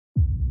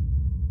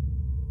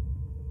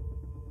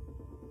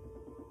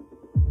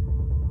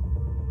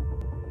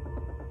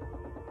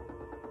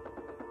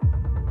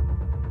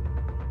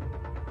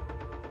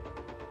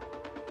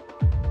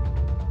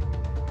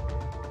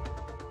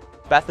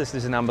Bathurst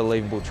is an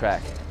unbelievable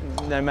track.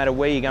 No matter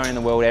where you go in the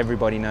world,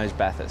 everybody knows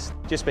Bathurst.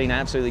 Just been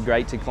absolutely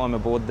great to climb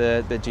aboard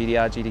the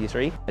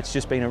GT3. It's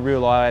just been a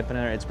real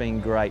eye-opener. It's been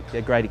great,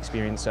 a great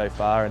experience so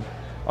far, and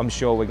I'm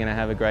sure we're going to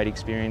have a great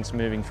experience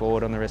moving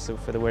forward on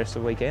for the rest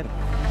of the weekend.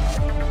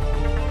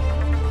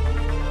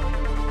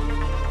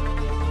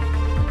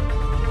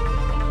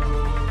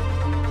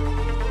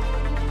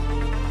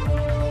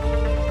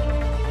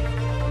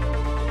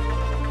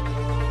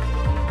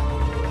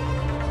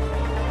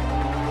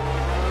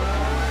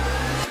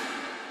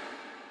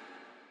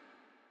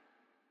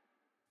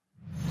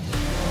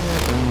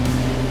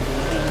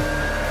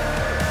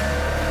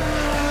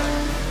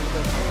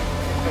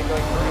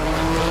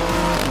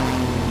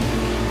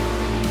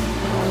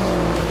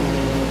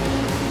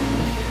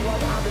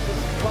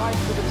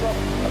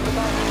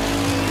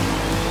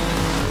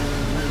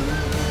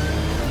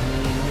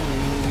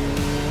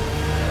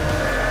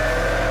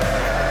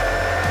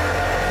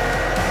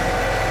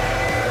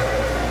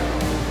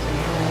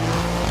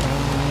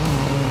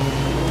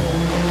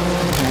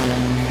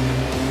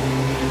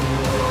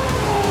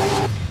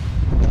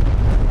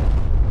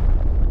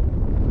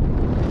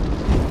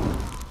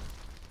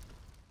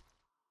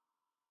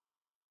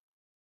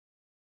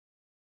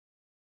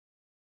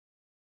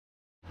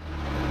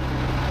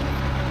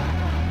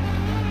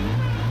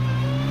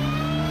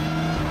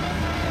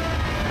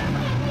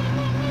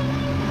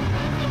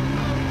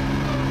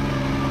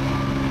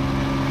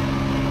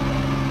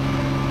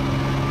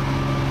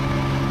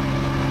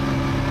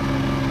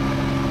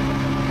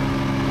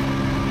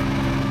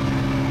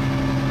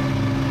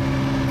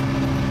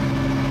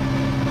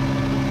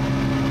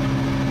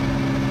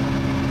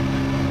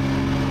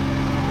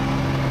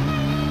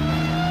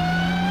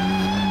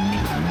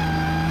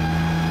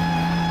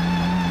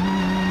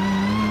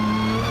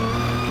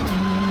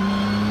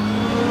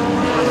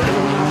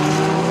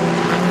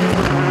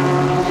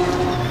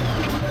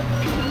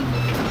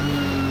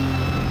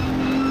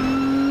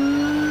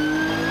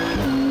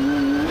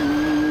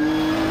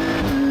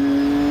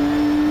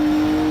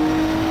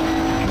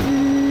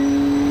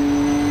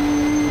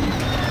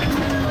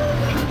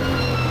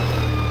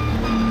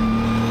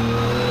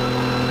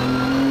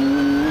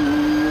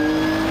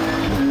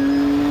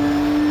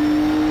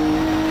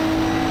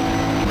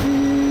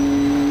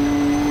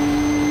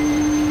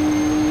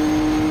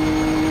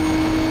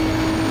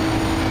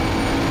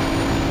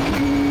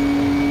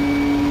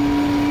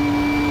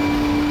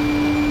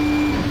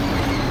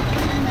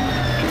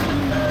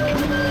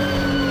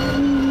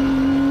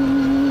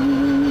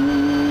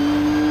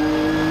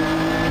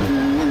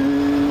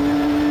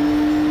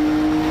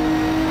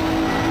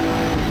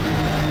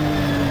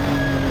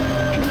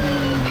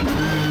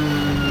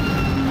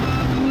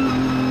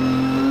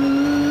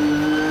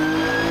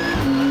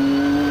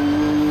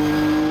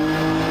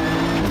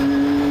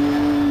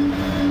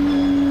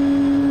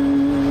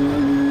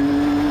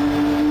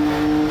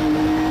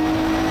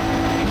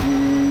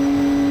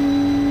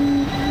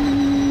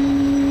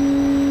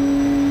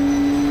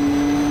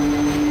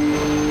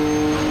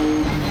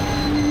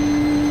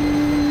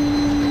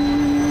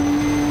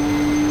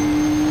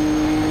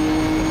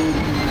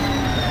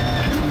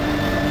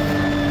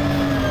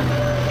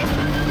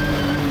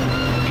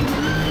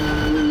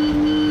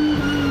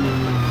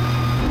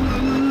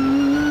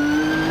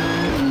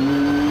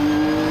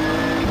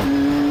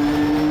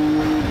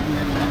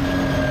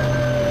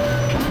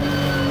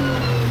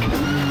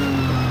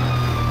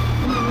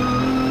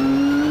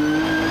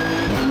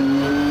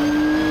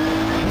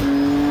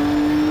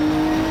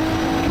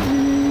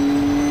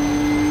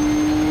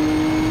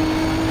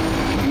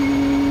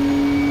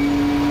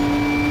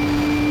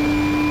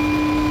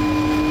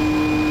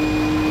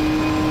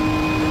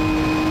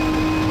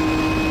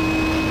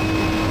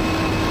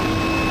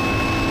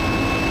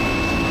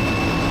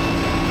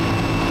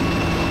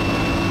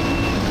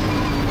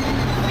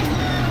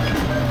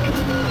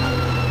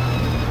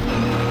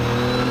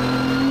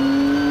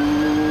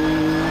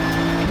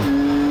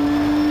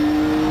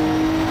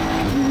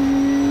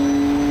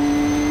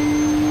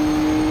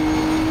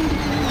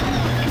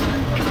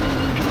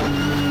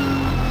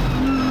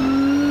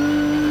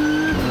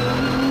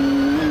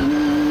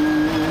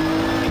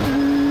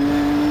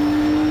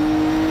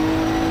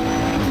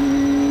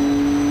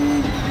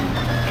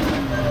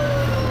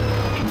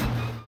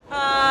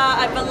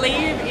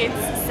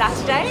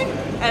 Saturday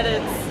and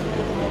it's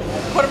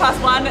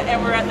 1:15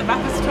 and we're at the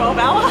Bathurst 12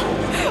 hour.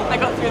 I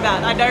got through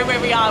that. I know where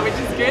we are, which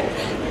is good.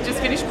 We just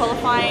finished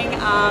qualifying.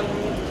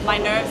 My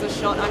nerves are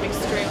shot. I'm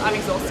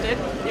exhausted,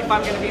 if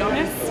I'm going to be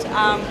honest.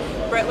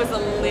 Brett was a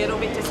little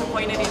bit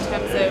disappointed in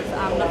terms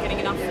of not getting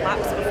enough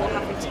laps before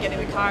having to get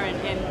in the car and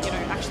you know,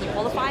 actually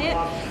qualify it.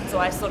 So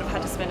I sort of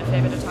had to spend a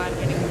fair bit of time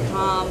getting him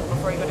calm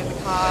before he got in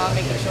the car,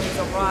 making sure he's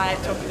alright,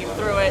 talking him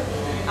through it.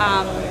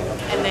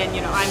 And then,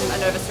 you know, I'm a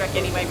nervous wreck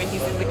anyway when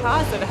he's in the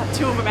car, so to have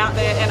two of them out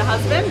there and a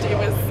husband,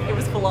 it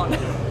was full on.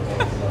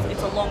 It's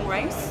it's a long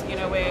race, you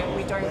know, where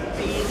we don't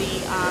really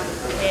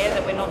care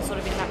that we're not sort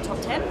of in that top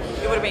 10.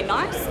 It would have been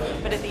nice,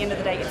 but at the end of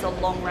the day, it's a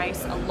long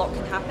race. A lot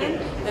can happen.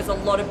 There's a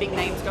lot of big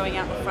names going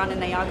out the front,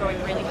 and they are going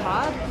really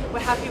hard. We're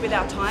happy with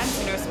our times,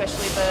 you know,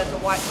 especially the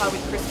white car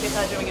with Chris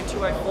Pither doing a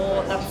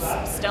 2:04.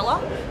 That's stellar.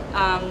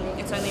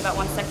 It's only about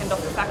 1 second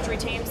off the factory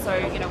team, so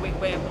you know we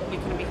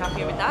couldn't be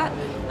happier with that.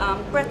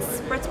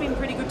 Brett's been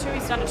pretty good too.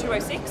 He's done a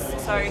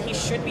 2:06, so he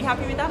should be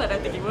happy with that. I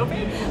don't think he will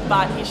be,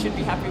 but he should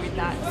be happy with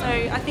that. So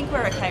I think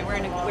we're okay.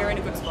 We're in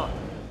a good spot.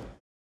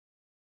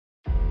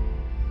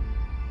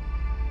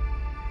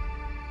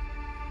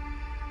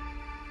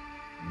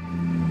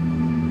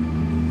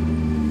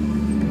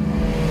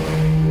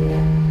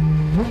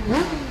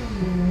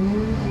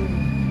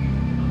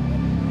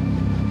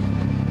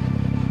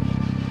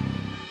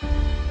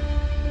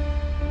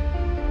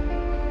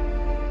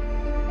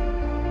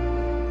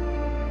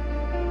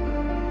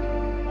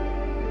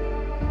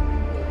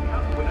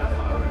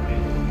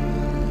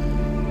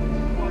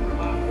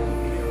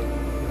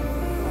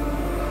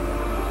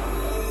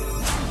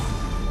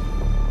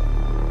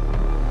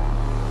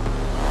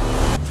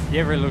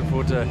 Yeah, really looking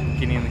forward to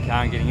getting in the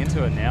car and getting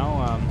into it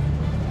now.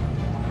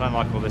 I don't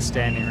like all this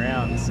standing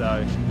around,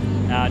 so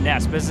now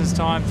it's business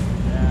time.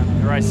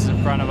 The race is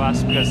in front of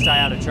us. We've got to stay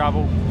out of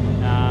trouble,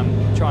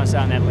 try and stay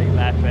on that lead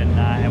lap,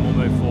 and we'll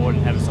move forward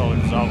and have a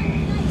solid result.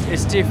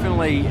 It's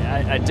definitely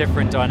a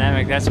different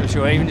dynamic, that's for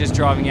sure. Even just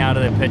driving out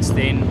of the pits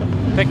then,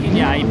 picking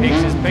your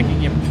apexes,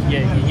 picking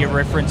your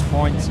reference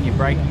points and your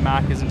braking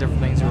markers and different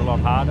things are a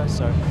lot harder,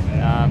 so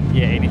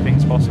yeah,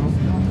 anything's possible.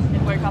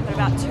 It woke up at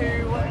about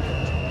 2.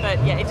 But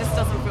yeah, it just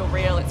doesn't feel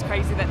real. It's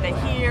crazy that they're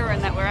here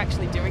and that we're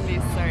actually doing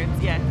this. So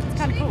it's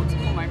kind of cool. It's a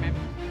cool moment.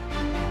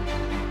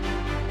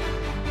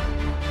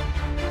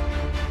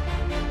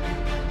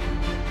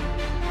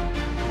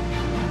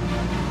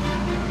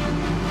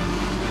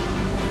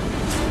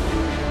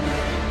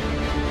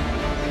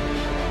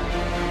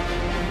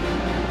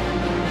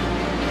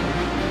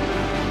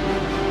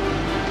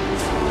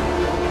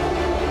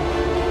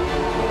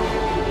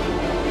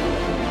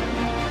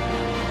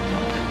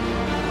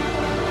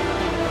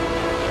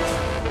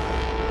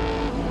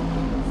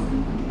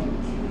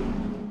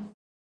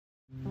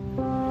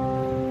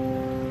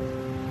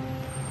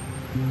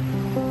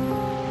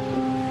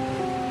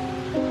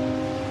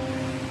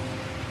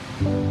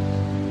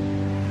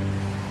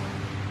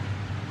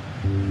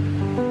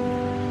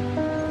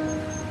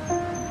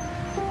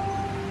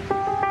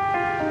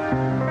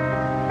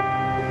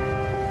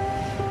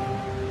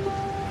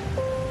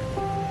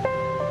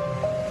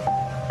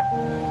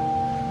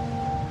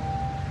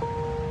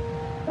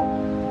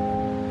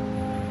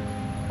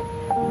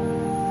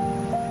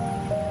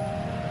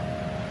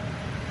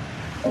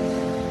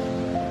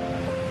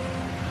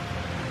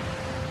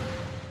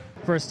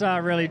 For a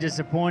start, really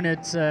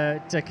disappointed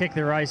to kick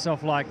the race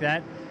off like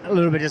that. A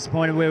little bit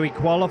disappointed where we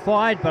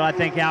qualified, but I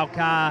think our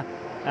car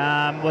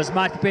was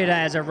much better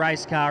as a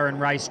race car and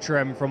race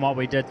trim from what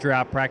we did through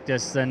our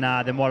practice than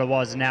what it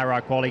was in our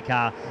quali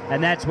car.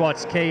 And that's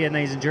what's key in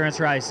these endurance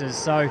races.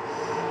 So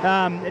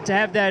to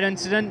have that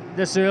incident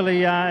this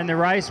early in the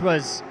race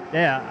was,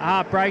 yeah,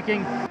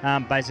 heartbreaking.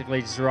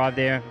 Basically just arrived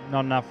there,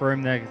 not enough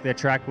room. The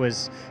track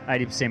was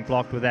 80%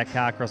 blocked with that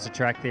car across the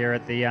track there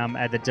at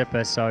the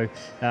dipper. So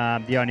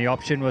the only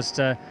option was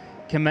to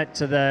commit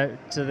to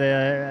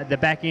the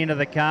back end of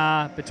the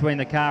car, between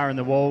the car and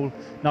the wall.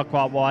 Not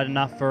quite wide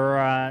enough for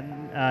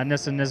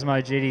Nissan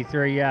Nismo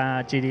GT3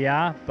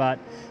 GDR, but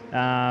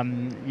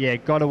yeah,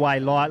 got away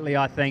lightly,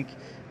 I think.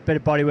 Bit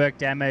of bodywork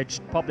damage,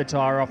 popped the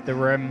tyre off the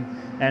rim,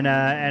 and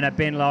a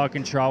bent lower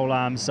control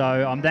arm. So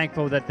I'm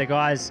thankful that the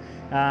guys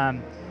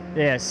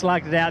yeah,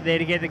 slugged it out there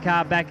to get the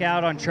car back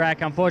out on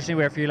track. Unfortunately,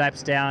 we're a few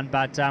laps down,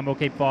 but we'll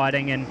keep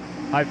fighting, and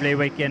hopefully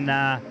we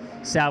can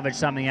salvage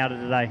something out of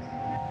today.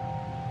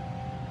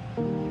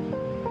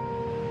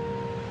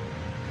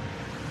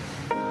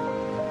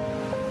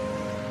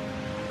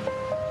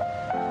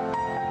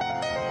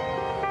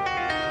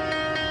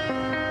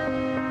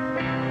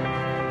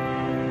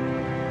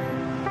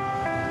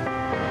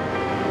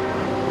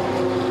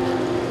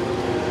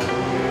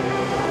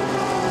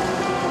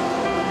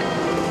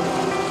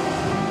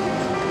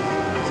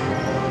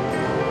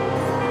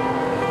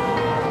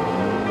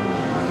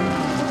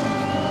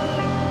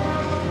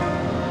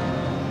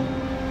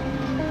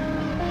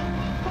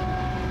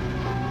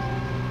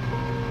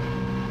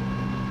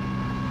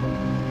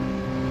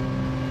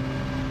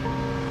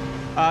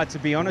 To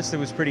be honest, it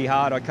was pretty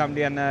hard. I come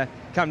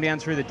down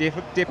through the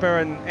dipper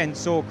and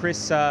saw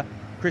Chris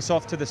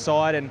off to the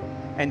side,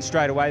 and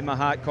straight away my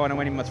heart kind of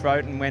went in my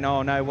throat and went,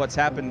 oh no, what's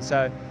happened?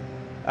 So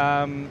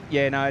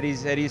yeah, no, it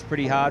is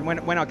pretty hard.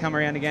 When I come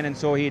around again and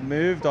saw he had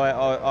moved, it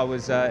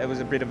was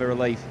a bit of a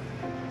relief.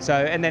 So,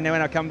 and then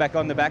when I come back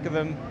on the back of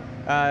him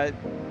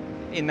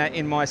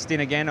in my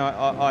stint again,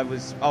 I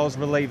was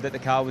relieved that the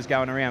car was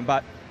going around.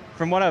 But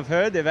from what I've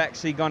heard, they've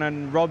actually gone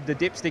and robbed the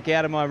dipstick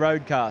out of my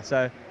road car.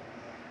 So.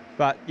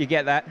 But you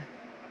get that.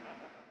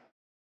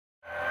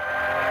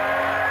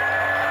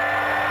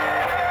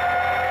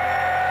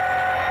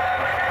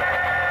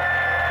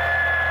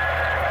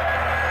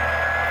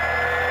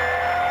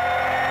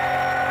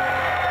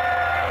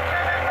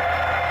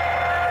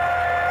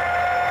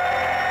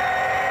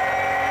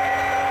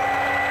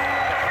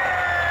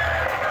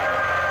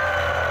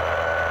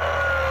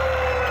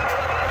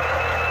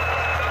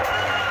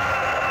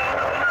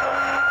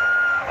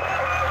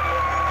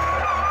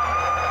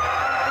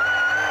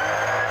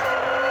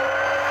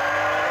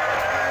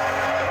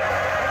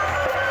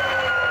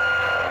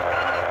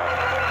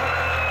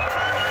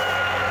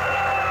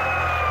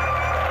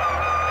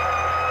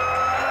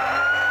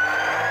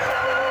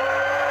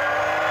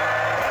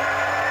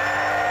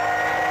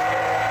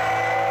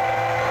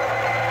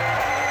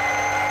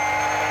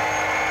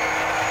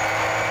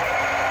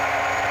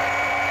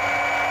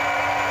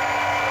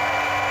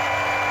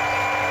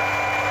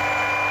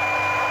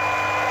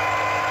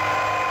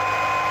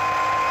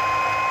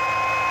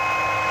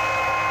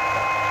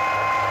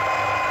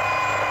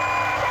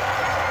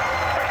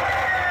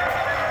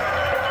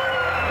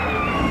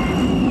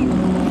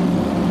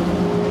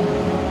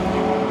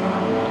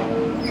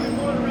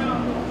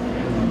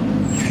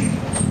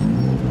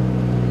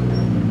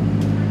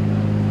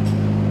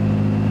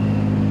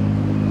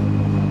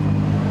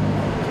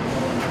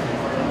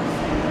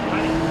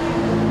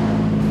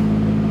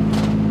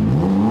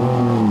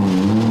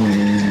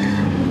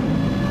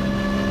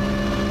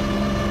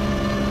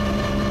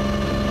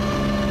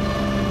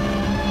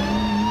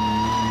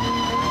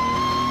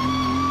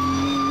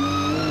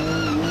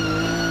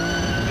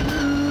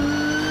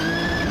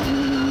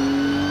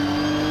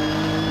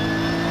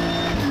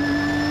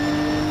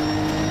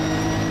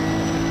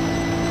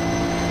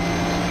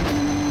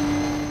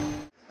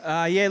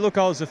 Yeah, look,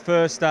 I was the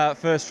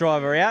first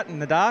driver out in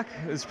the dark.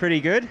 It was pretty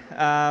good.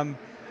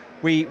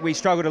 We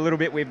struggled a little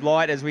bit with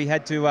light as we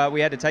had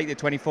to take the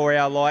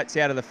 24-hour lights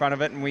out of the front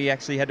of it, and we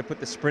actually had to put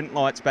the sprint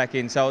lights back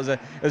in. So it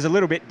was a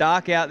little bit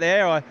dark out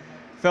there. I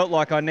felt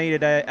like I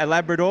needed a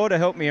Labrador to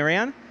help me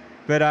around,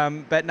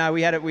 but no,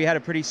 we had a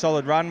pretty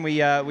solid run. We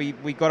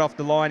got off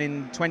the line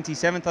in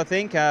 27th, I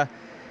think.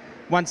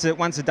 Once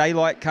the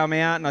daylight come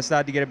out and I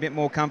started to get a bit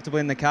more comfortable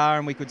in the car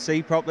and we could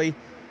see properly,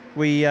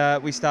 we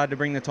started to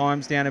bring the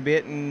times down a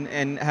bit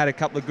and had a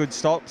couple of good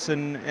stops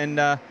and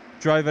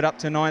drove it up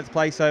to 9th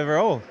place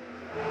overall.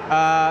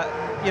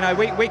 You know,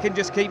 we can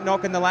just keep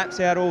knocking the laps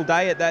out all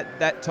day at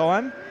that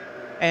time,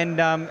 and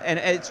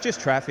it's just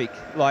traffic.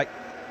 Like,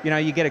 you know,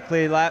 you get a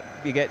clear lap,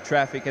 you get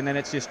traffic, and then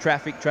it's just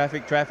traffic,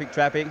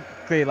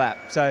 clear lap.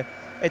 So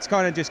it's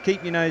kind of just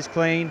keep your nose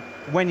clean.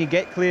 When you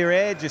get clear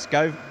air, just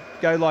go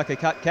like a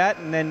cut cat,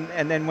 and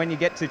then when you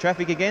get to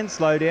traffic again,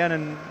 slow down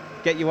and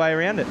get your way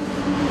around it.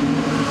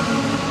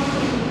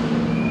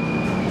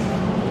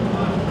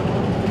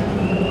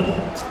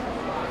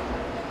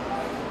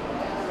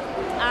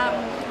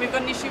 We've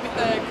got an issue with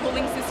the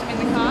cooling system in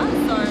the car,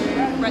 so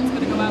Brett's got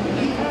to go out with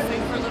the cool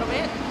suit for a little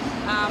bit.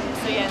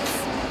 So yeah, it's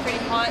pretty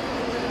hot.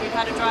 We've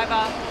had a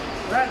driver,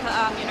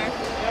 you know,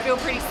 feel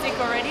pretty sick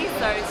already,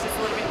 so it's just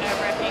a little bit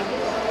nerve-wracking.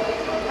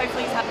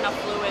 Hopefully he's had enough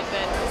fluid,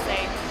 but we'll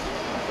see.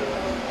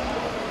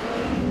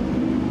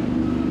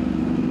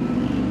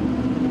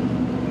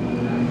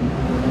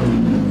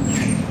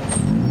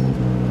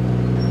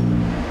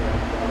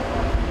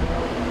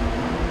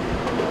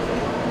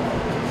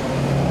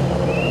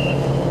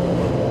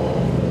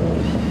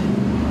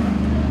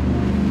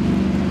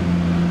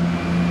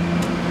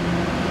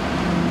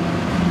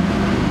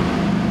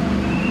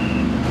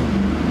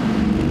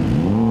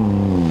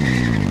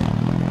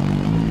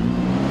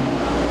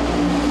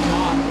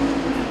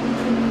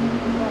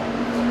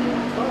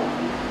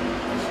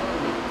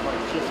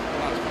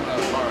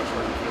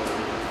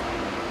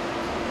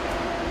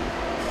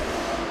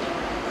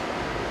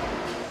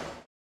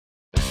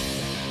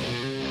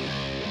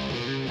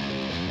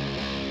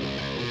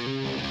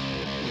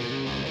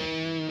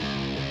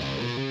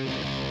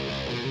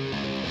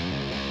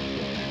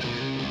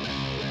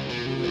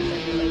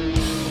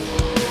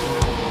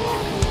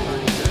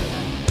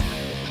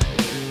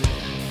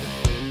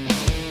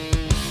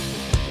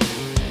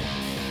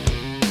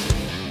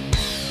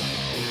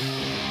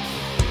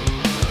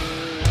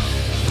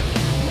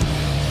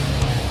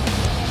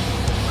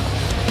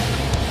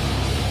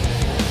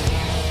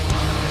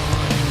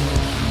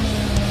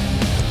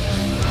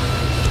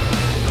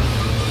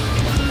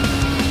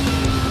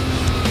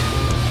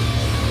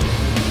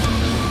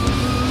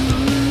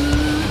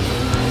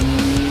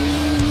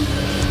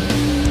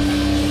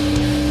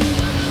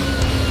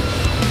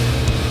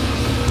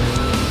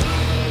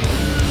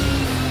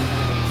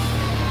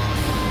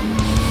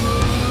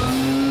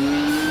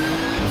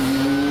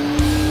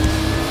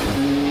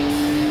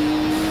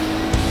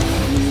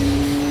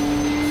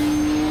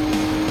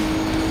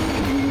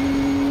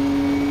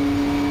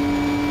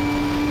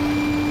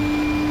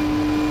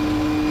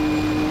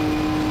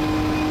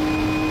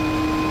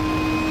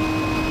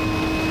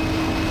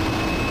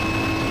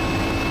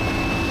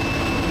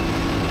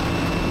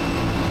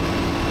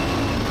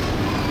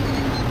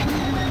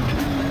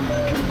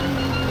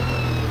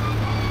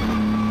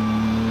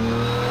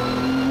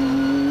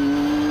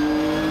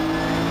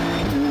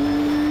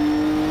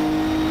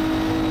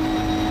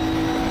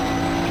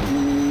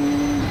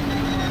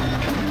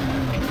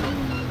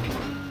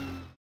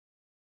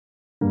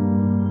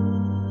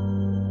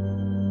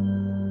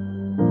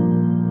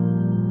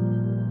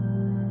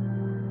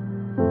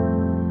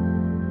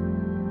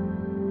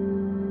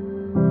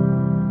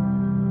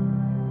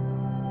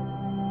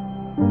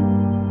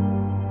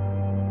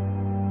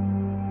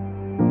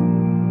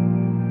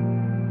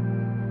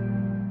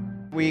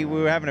 We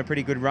were having a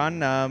pretty good run. You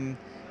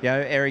know,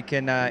 Eric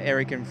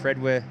and Fred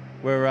were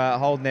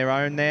holding their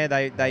own there.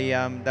 They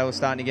were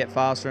starting to get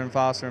faster and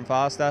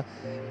faster,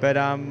 but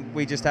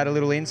we just had a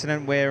little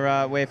incident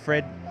where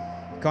Fred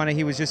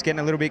he was just getting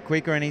a little bit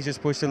quicker and he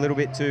just pushed a little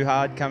bit too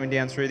hard coming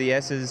down through the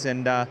S's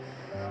and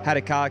had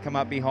a car come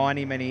up behind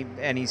him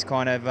and he's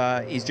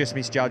just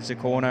misjudged the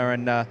corner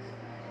and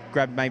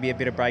grabbed maybe a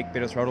bit of brake,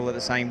 bit of throttle at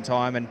the same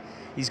time, and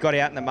he's got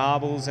out in the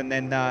marbles and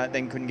then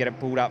couldn't get it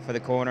pulled up for the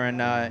corner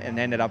and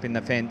ended up in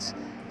the fence.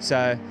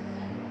 So,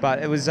 but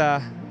it was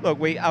look.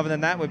 Other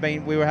than that,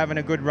 we were having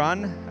a good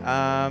run.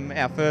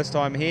 Our first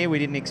time here, we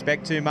didn't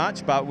expect too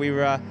much, but we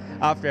were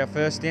after our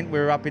first stint, we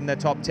were up in the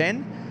top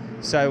 10.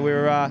 So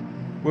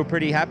we're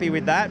pretty happy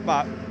with that.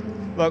 But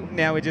look,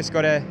 now we just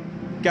got to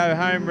go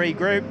home,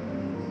 regroup,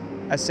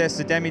 assess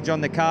the damage on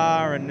the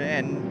car,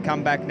 and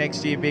come back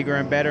next year bigger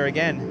and better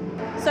again.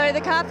 So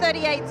the car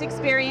 38's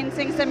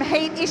experiencing some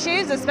heat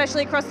issues,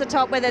 especially across the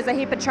top where there's a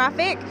heap of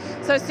traffic.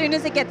 So as soon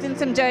as it gets in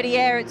some dirty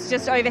air, it's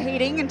just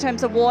overheating in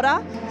terms of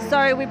water.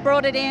 So we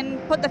brought it in,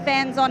 put the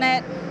fans on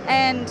it,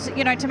 and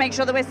to make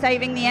sure that we're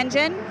saving the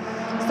engine.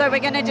 So we're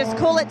going to just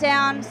cool it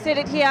down, sit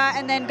it here,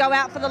 and then go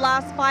out for the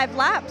last 5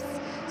 laps.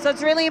 So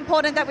it's really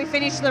important that we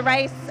finish the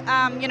race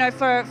you know,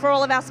 for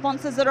all of our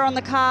sponsors that are on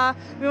the car.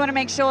 We want to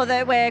make sure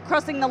that we're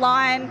crossing the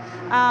line.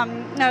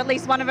 You know, at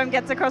least one of them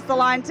gets across the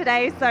line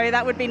today, so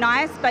that would be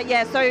nice. But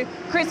yeah, so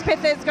Chris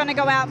Pither's going to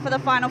go out for the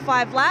final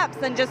 5 laps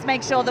and just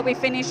make sure that we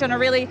finish on a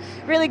really,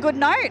 really good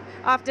note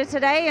after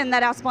today, and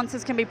that our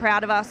sponsors can be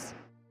proud of us.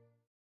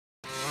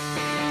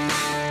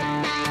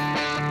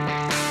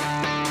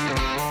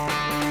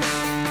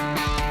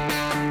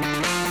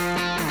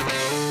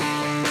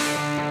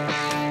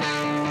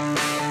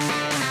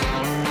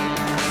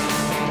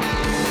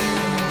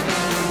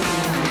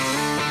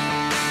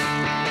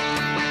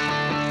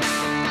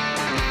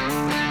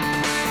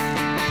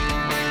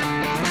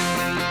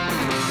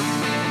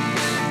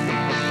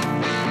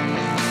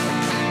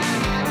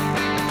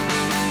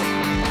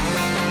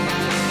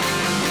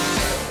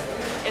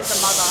 It's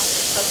a mother,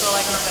 that's all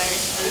I can say.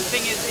 The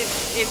thing is,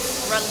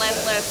 it's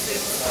relentless,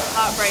 it's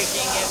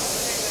heartbreaking, it's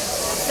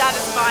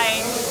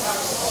satisfying,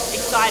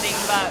 exciting,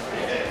 but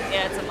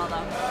yeah, it's a mother.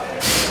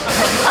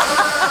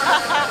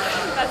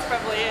 That's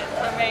probably it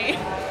for me.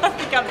 I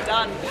think I'm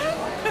done.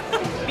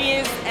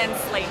 Beers and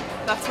sleep,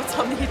 that's what's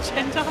on the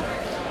agenda.